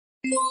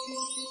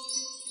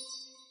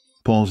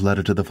Paul's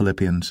letter to the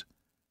Philippians,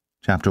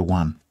 chapter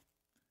 1.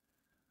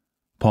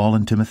 Paul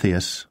and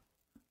Timotheus,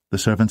 the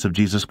servants of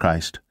Jesus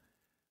Christ,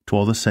 to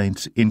all the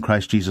saints in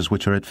Christ Jesus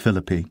which are at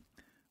Philippi,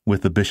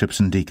 with the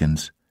bishops and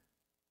deacons.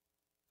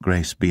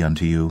 Grace be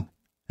unto you,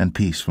 and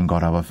peace from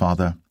God our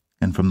Father,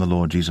 and from the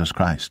Lord Jesus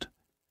Christ.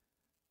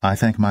 I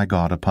thank my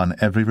God upon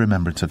every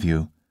remembrance of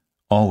you,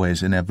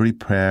 always in every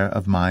prayer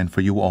of mine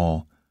for you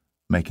all,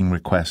 making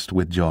request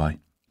with joy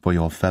for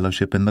your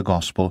fellowship in the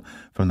gospel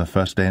from the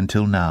first day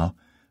until now,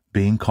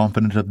 being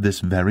confident of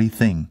this very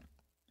thing,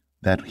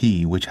 that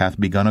he which hath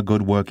begun a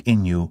good work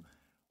in you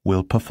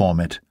will perform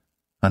it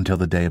until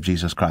the day of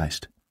Jesus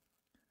Christ.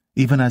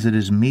 Even as it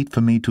is meet for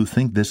me to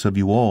think this of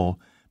you all,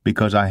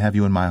 because I have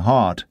you in my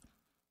heart,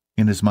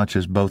 inasmuch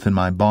as both in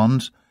my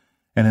bonds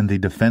and in the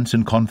defense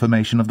and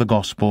confirmation of the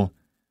gospel,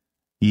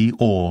 ye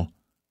all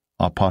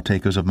are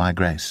partakers of my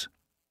grace.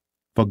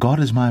 For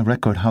God is my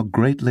record how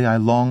greatly I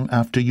long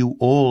after you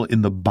all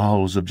in the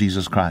bowels of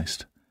Jesus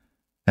Christ.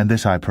 And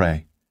this I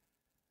pray,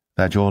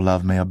 that your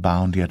love may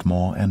abound yet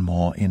more and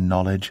more in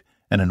knowledge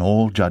and in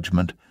all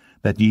judgment,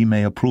 that ye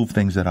may approve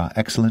things that are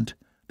excellent,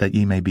 that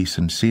ye may be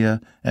sincere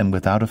and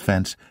without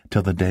offense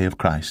till the day of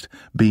Christ,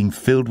 being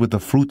filled with the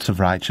fruits of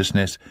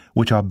righteousness,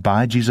 which are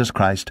by Jesus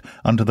Christ,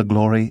 unto the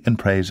glory and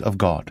praise of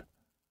God.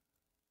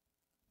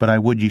 But I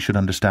would ye should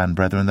understand,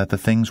 brethren, that the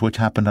things which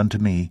happened unto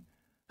me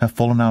have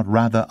fallen out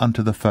rather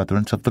unto the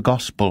furtherance of the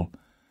gospel,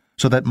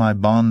 so that my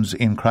bonds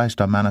in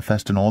Christ are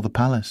manifest in all the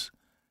palace,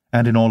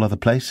 and in all other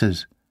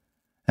places.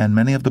 And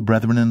many of the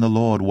brethren in the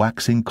Lord,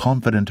 waxing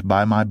confident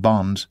by my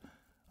bonds,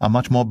 are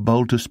much more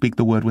bold to speak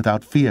the word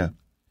without fear.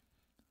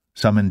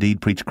 Some indeed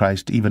preach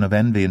Christ even of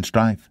envy and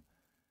strife,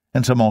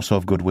 and some also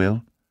of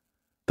goodwill.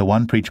 The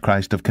one preach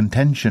Christ of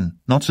contention,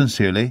 not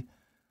sincerely,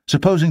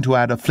 supposing to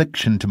add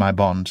affliction to my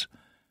bonds,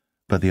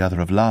 but the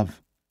other of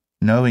love,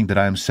 knowing that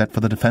I am set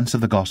for the defense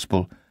of the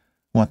gospel.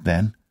 What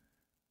then?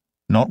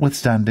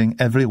 Notwithstanding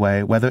every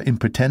way, whether in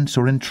pretence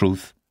or in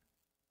truth,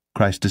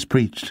 Christ is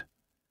preached.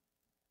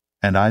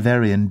 And I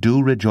therein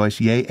do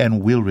rejoice, yea,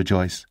 and will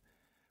rejoice.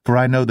 For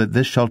I know that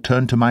this shall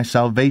turn to my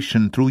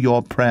salvation through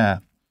your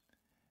prayer,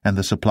 and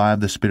the supply of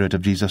the Spirit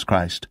of Jesus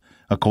Christ,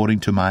 according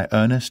to my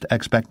earnest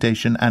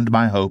expectation and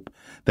my hope,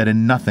 that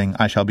in nothing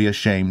I shall be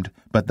ashamed,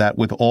 but that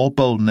with all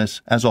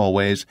boldness, as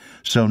always,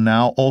 so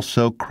now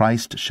also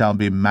Christ shall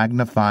be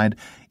magnified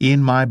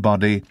in my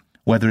body,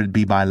 whether it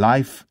be by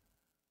life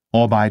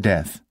or by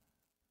death.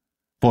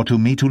 For to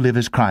me to live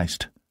is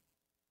Christ,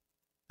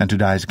 and to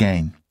die is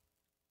gain.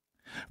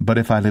 But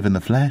if I live in the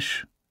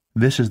flesh,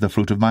 this is the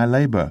fruit of my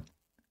labor.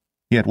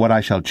 Yet what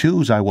I shall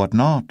choose I wot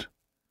not,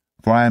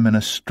 for I am in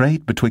a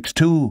strait betwixt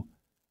two,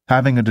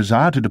 having a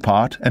desire to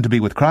depart, and to be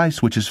with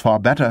Christ, which is far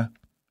better.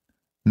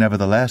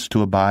 Nevertheless,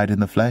 to abide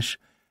in the flesh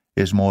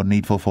is more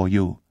needful for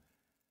you.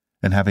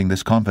 And having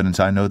this confidence,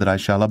 I know that I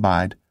shall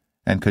abide,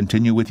 and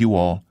continue with you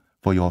all,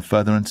 for your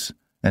furtherance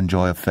and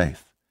joy of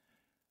faith,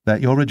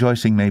 that your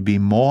rejoicing may be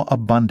more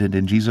abundant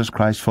in Jesus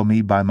Christ for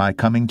me by my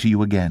coming to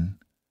you again.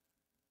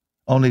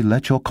 Only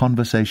let your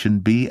conversation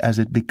be as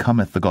it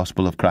becometh the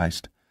gospel of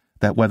Christ,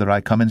 that whether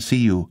I come and see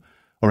you,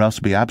 or else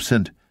be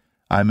absent,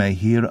 I may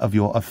hear of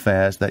your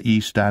affairs, that ye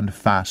stand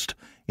fast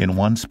in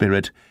one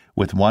spirit,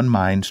 with one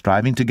mind,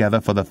 striving together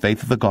for the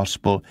faith of the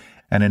gospel,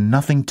 and in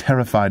nothing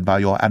terrified by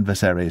your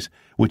adversaries,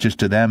 which is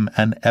to them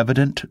an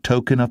evident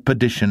token of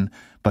perdition,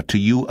 but to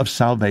you of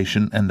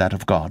salvation and that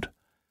of God.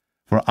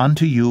 For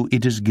unto you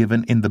it is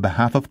given in the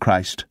behalf of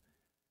Christ,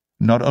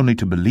 not only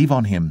to believe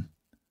on him,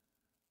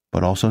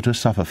 but also to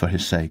suffer for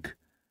his sake,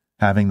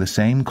 having the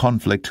same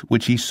conflict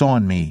which ye saw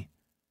in me,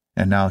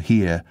 and now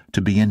hear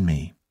to be in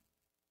me.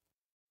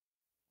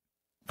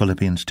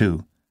 Philippians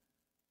 2.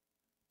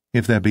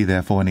 If there be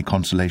therefore any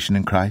consolation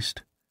in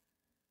Christ,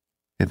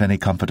 if any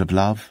comfort of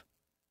love,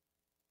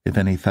 if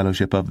any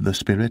fellowship of the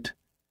Spirit,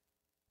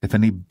 if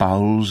any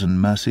bowels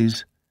and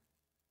mercies,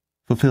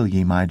 fulfill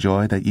ye my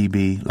joy, that ye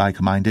be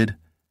like-minded,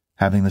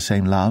 having the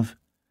same love,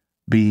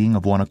 being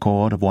of one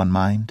accord, of one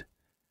mind.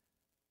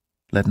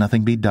 Let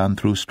nothing be done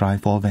through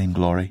strife or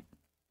vainglory,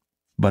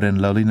 but in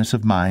lowliness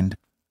of mind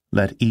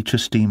let each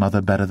esteem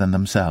other better than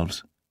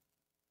themselves.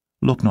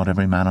 Look not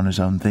every man on his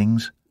own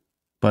things,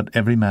 but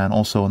every man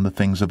also on the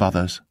things of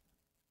others.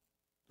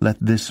 Let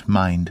this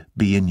mind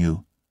be in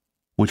you,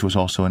 which was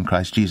also in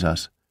Christ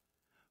Jesus,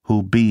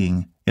 who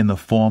being in the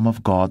form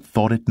of God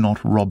thought it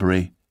not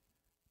robbery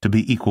to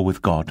be equal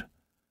with God,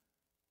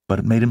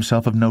 but made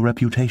himself of no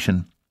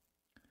reputation,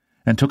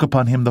 and took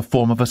upon him the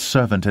form of a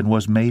servant, and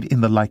was made in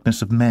the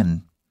likeness of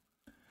men.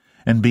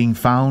 And being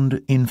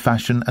found in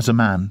fashion as a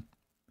man,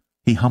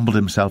 he humbled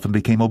himself and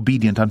became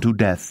obedient unto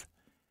death,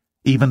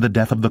 even the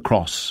death of the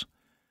cross.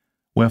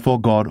 Wherefore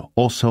God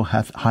also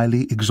hath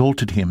highly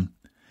exalted him,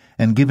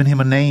 and given him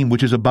a name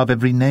which is above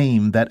every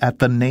name, that at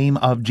the name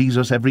of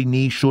Jesus every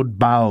knee should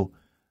bow,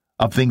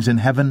 of things in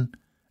heaven,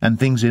 and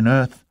things in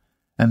earth,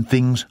 and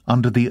things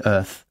under the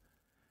earth,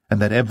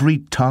 and that every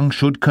tongue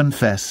should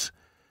confess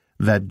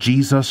that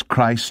Jesus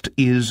Christ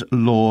is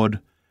Lord,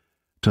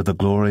 to the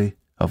glory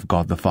of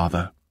God the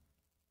Father.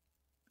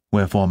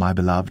 Wherefore, my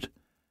beloved,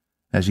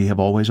 as ye have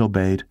always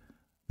obeyed,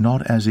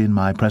 not as in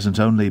my presence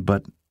only,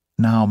 but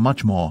now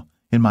much more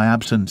in my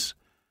absence.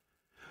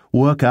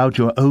 Work out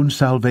your own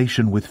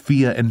salvation with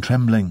fear and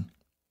trembling.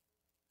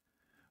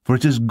 For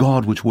it is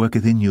God which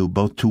worketh in you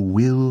both to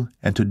will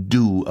and to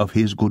do of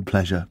his good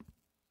pleasure.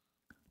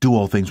 Do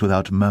all things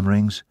without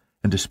murmurings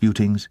and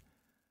disputings,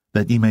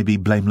 that ye may be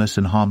blameless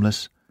and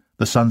harmless,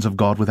 the sons of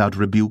God without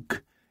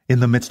rebuke, in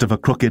the midst of a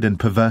crooked and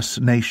perverse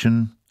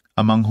nation,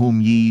 among whom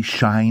ye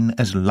shine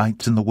as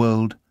lights in the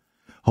world,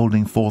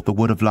 holding forth the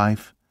word of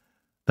life,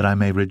 that I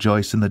may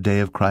rejoice in the day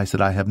of Christ,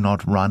 that I have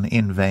not run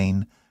in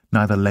vain,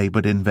 neither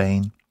laboured in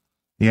vain.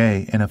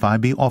 Yea, and if I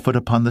be offered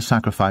upon the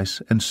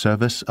sacrifice and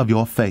service of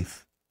your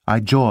faith, I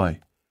joy,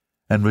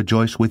 and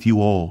rejoice with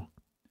you all.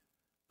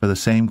 For the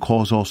same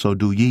cause also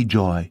do ye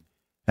joy,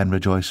 and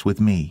rejoice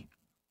with me.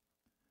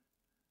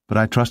 But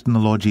I trust in the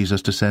Lord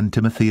Jesus to send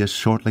Timotheus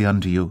shortly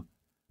unto you,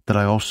 that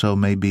I also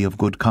may be of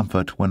good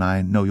comfort when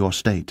I know your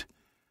state.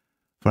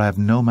 For I have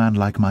no man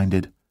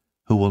like-minded,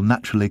 who will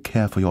naturally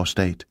care for your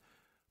state.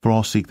 For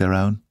all seek their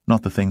own,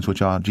 not the things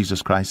which are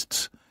Jesus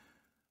Christ's.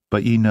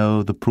 But ye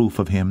know the proof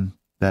of him,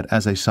 that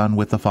as a son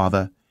with the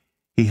Father,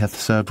 he hath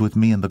served with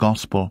me in the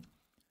gospel.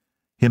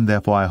 Him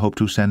therefore I hope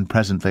to send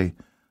presently,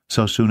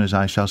 so soon as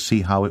I shall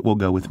see how it will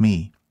go with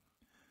me.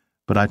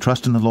 But I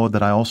trust in the Lord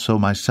that I also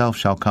myself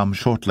shall come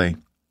shortly.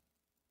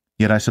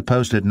 Yet I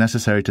supposed it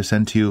necessary to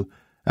send to you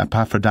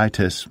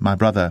Epaphroditus, my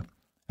brother,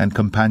 and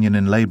companion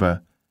in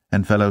labour,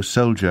 and fellow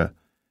soldier,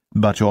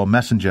 but your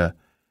messenger,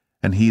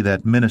 and he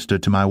that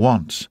ministered to my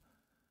wants.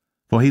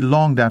 For he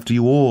longed after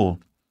you all,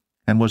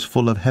 and was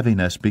full of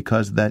heaviness,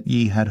 because that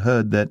ye had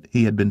heard that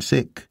he had been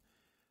sick.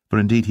 For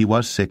indeed he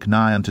was sick,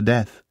 nigh unto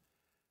death.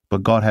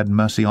 But God had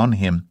mercy on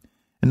him,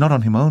 and not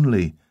on him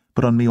only,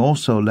 but on me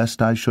also,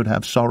 lest I should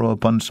have sorrow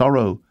upon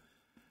sorrow.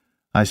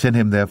 I send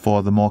him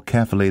therefore the more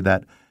carefully,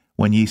 that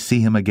when ye see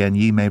him again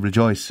ye may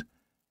rejoice,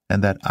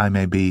 and that I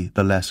may be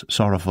the less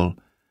sorrowful.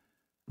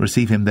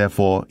 Receive him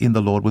therefore in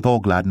the Lord with all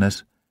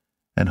gladness,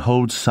 and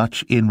hold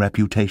such in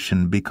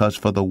reputation, because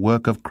for the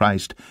work of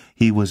Christ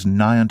he was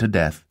nigh unto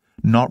death,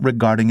 not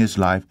regarding his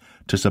life,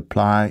 to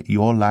supply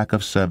your lack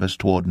of service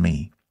toward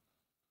me.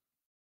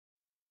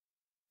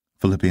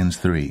 Philippians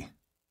 3.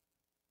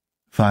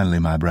 Finally,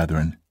 my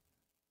brethren,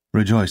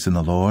 rejoice in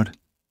the Lord.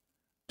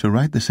 To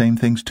write the same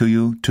things to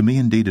you, to me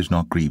indeed is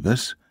not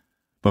grievous,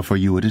 but for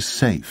you it is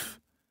safe.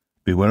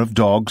 Beware of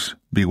dogs,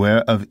 beware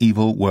of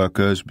evil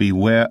workers,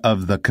 beware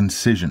of the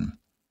concision.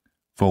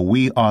 For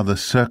we are the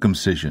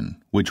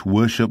circumcision, which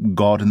worship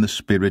God in the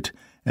Spirit,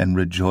 and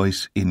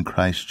rejoice in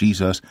Christ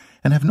Jesus,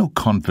 and have no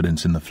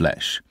confidence in the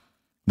flesh,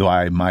 though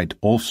I might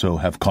also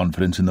have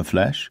confidence in the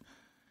flesh.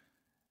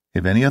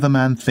 If any other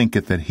man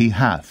thinketh that he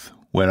hath,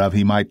 whereof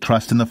he might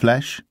trust in the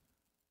flesh,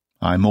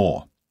 I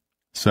more,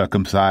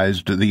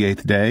 circumcised the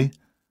 8th day,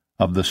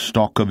 of the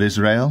stock of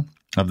Israel,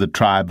 of the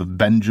tribe of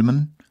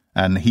Benjamin,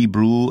 and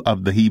Hebrew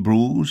of the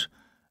Hebrews,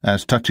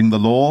 as touching the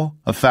law,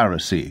 a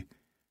Pharisee,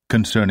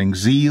 concerning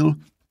zeal,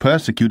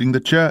 persecuting the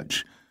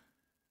church,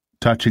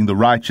 touching the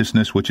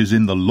righteousness which is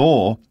in the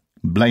law,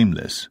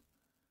 blameless.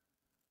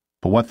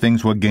 For what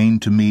things were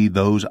gained to me,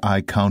 those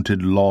I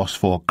counted loss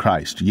for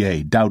Christ,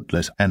 yea,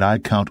 doubtless, and I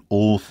count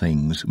all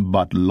things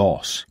but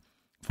loss,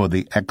 for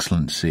the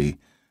excellency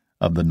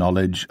of the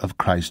knowledge of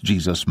Christ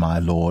Jesus my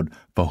Lord,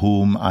 for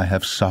whom I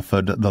have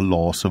suffered the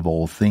loss of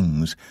all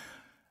things,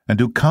 and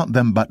do count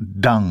them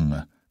but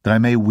dung, that I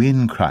may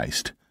win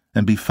Christ,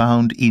 and be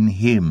found in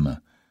him,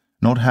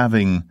 not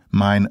having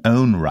mine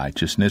own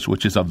righteousness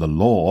which is of the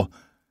law,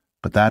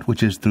 but that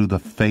which is through the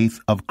faith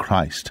of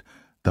Christ,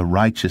 the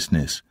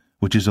righteousness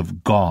which is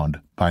of God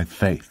by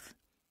faith,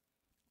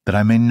 that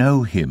I may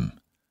know him,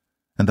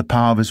 and the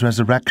power of his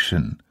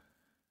resurrection,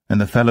 and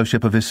the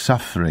fellowship of his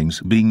sufferings,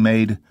 being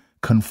made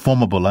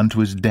conformable unto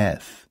his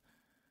death,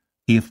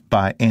 if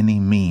by any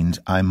means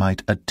I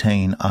might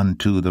attain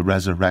unto the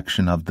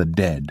resurrection of the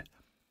dead.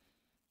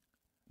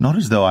 Not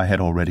as though I had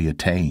already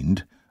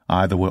attained,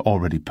 either were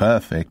already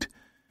perfect,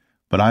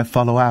 but I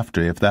follow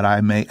after, if that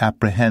I may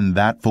apprehend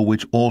that for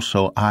which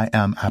also I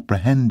am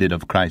apprehended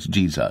of Christ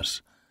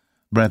Jesus.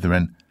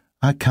 Brethren,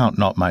 I count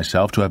not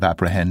myself to have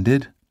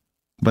apprehended,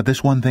 but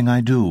this one thing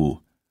I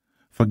do,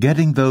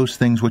 forgetting those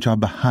things which are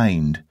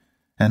behind,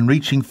 and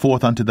reaching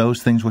forth unto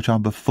those things which are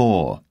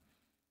before,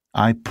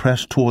 I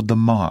press toward the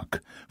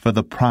mark for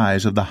the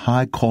prize of the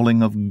high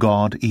calling of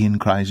God in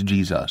Christ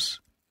Jesus.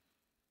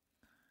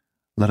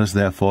 Let us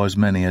therefore, as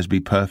many as be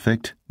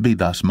perfect, be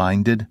thus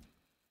minded.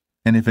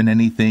 And if in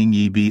anything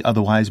ye be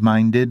otherwise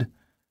minded,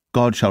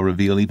 God shall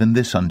reveal even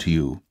this unto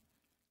you.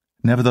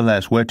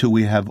 Nevertheless, whereto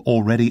we have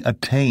already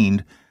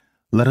attained,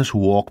 let us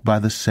walk by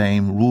the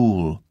same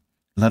rule.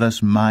 Let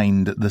us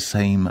mind the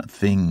same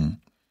thing.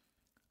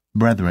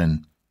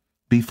 Brethren,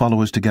 be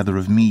followers together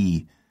of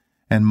me,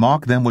 and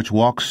mark them which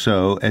walk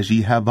so as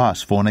ye have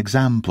us for an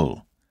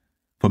example.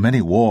 For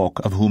many walk,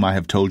 of whom I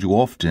have told you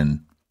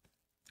often,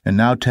 and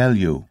now tell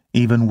you,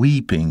 even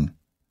weeping,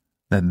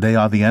 that they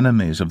are the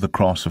enemies of the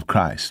cross of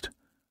Christ,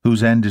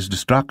 whose end is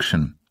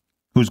destruction,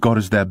 whose God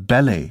is their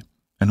belly,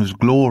 and whose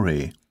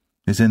glory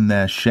is in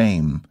their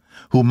shame,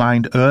 who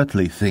mind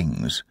earthly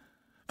things.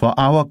 For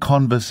our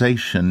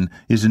conversation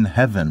is in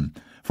heaven,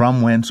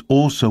 from whence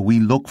also we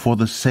look for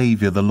the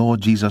Saviour, the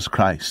Lord Jesus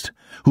Christ,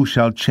 who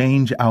shall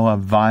change our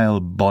vile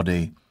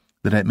body,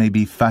 that it may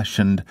be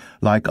fashioned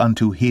like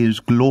unto his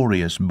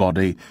glorious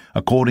body,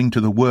 according to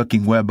the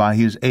working whereby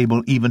he is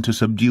able even to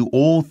subdue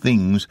all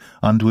things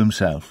unto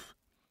himself.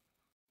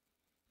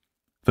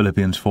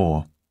 Philippians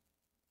 4.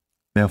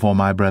 Therefore,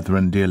 my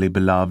brethren, dearly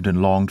beloved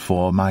and longed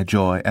for, my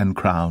joy and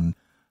crown,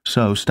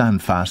 so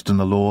stand fast in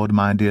the Lord,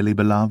 my dearly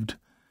beloved.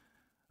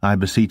 I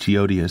beseech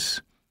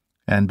Euodias,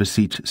 and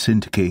beseech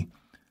Syntyche,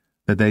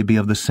 that they be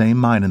of the same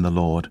mind in the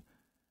Lord.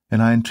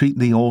 And I entreat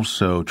thee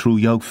also, true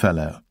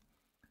yokefellow,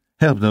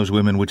 help those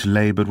women which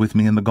laboured with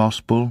me in the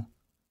gospel,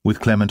 with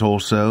Clement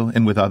also,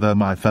 and with other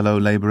my fellow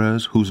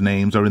labourers, whose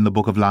names are in the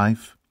book of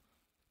life.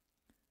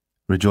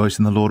 Rejoice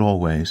in the Lord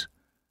always.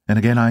 And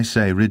again I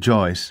say,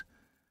 rejoice.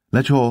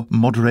 Let your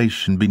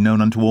moderation be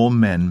known unto all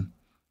men.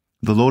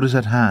 The Lord is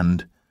at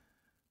hand.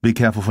 Be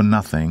careful for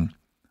nothing,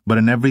 but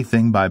in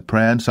everything by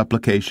prayer and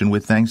supplication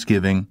with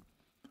thanksgiving,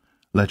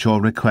 let your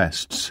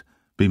requests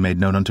be made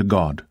known unto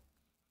God.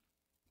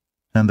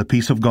 And the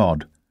peace of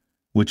God,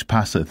 which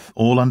passeth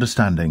all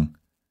understanding,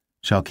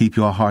 shall keep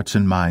your hearts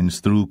and minds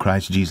through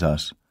Christ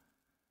Jesus.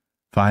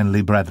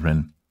 Finally,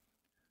 brethren,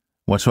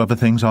 whatsoever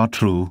things are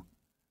true,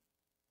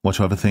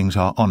 whatsoever things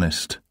are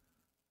honest,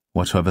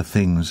 whatsoever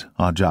things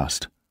are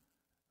just,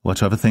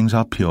 whatsoever things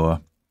are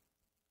pure,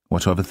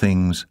 whatsoever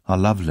things are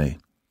lovely,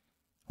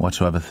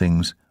 whatsoever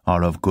things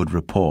are of good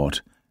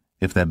report,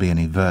 if there be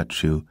any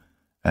virtue,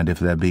 and if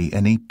there be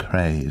any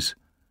praise,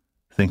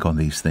 think on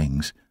these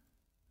things.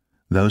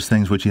 Those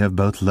things which ye have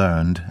both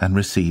learned, and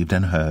received,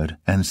 and heard,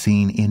 and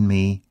seen in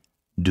me,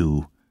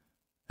 do,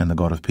 and the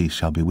God of peace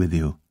shall be with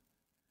you.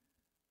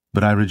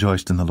 But I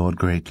rejoiced in the Lord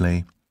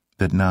greatly,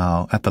 that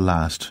now, at the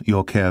last,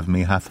 your care of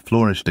me hath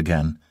flourished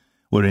again,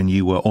 wherein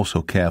ye were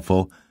also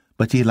careful,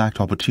 but ye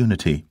lacked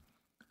opportunity.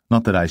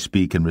 Not that I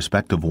speak in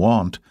respect of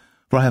want,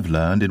 for I have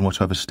learned, in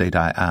whatsoever state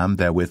I am,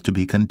 therewith to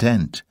be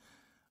content.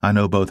 I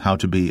know both how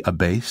to be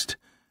abased,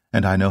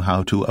 and I know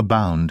how to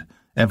abound.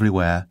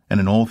 Everywhere and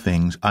in all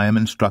things I am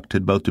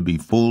instructed both to be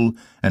full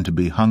and to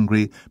be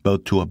hungry,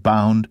 both to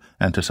abound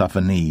and to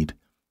suffer need.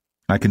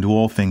 I can do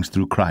all things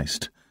through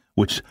Christ,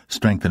 which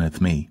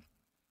strengtheneth me.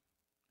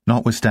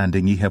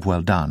 Notwithstanding ye have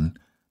well done,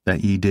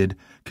 that ye did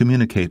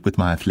communicate with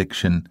my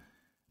affliction.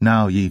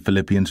 Now ye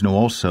Philippians know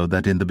also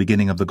that in the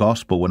beginning of the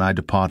gospel, when I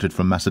departed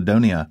from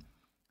Macedonia,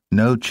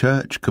 no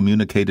church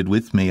communicated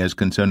with me as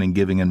concerning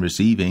giving and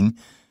receiving,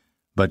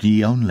 but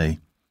ye only.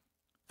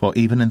 For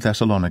even in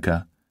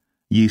Thessalonica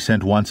ye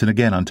sent once and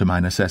again unto my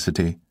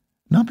necessity,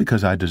 not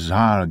because I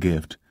desire a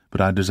gift,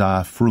 but I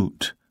desire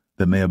fruit,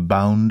 that may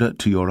abound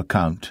to your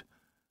account.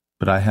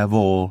 But I have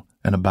all,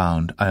 and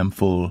abound, I am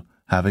full,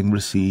 having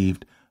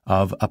received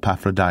of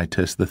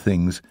Epaphroditus the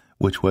things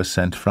which were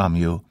sent from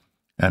you,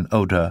 an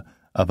odour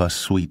of a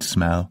sweet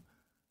smell,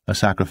 a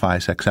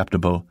sacrifice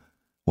acceptable,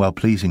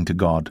 well-pleasing to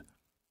God.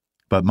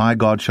 But my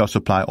God shall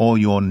supply all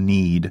your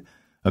need,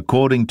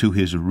 according to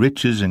his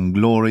riches and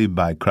glory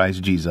by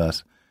Christ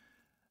Jesus.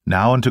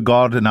 Now unto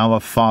God and our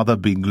Father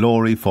be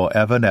glory for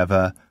ever and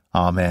ever.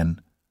 Amen.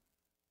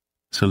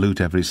 Salute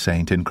every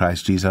saint in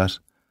Christ Jesus.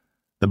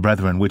 The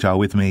brethren which are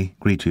with me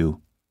greet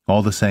you.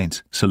 All the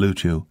saints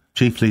salute you,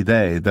 chiefly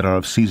they that are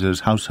of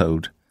Caesar's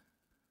household.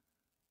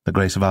 The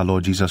grace of our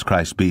Lord Jesus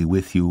Christ be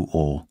with you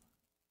all.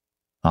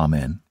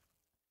 Amen.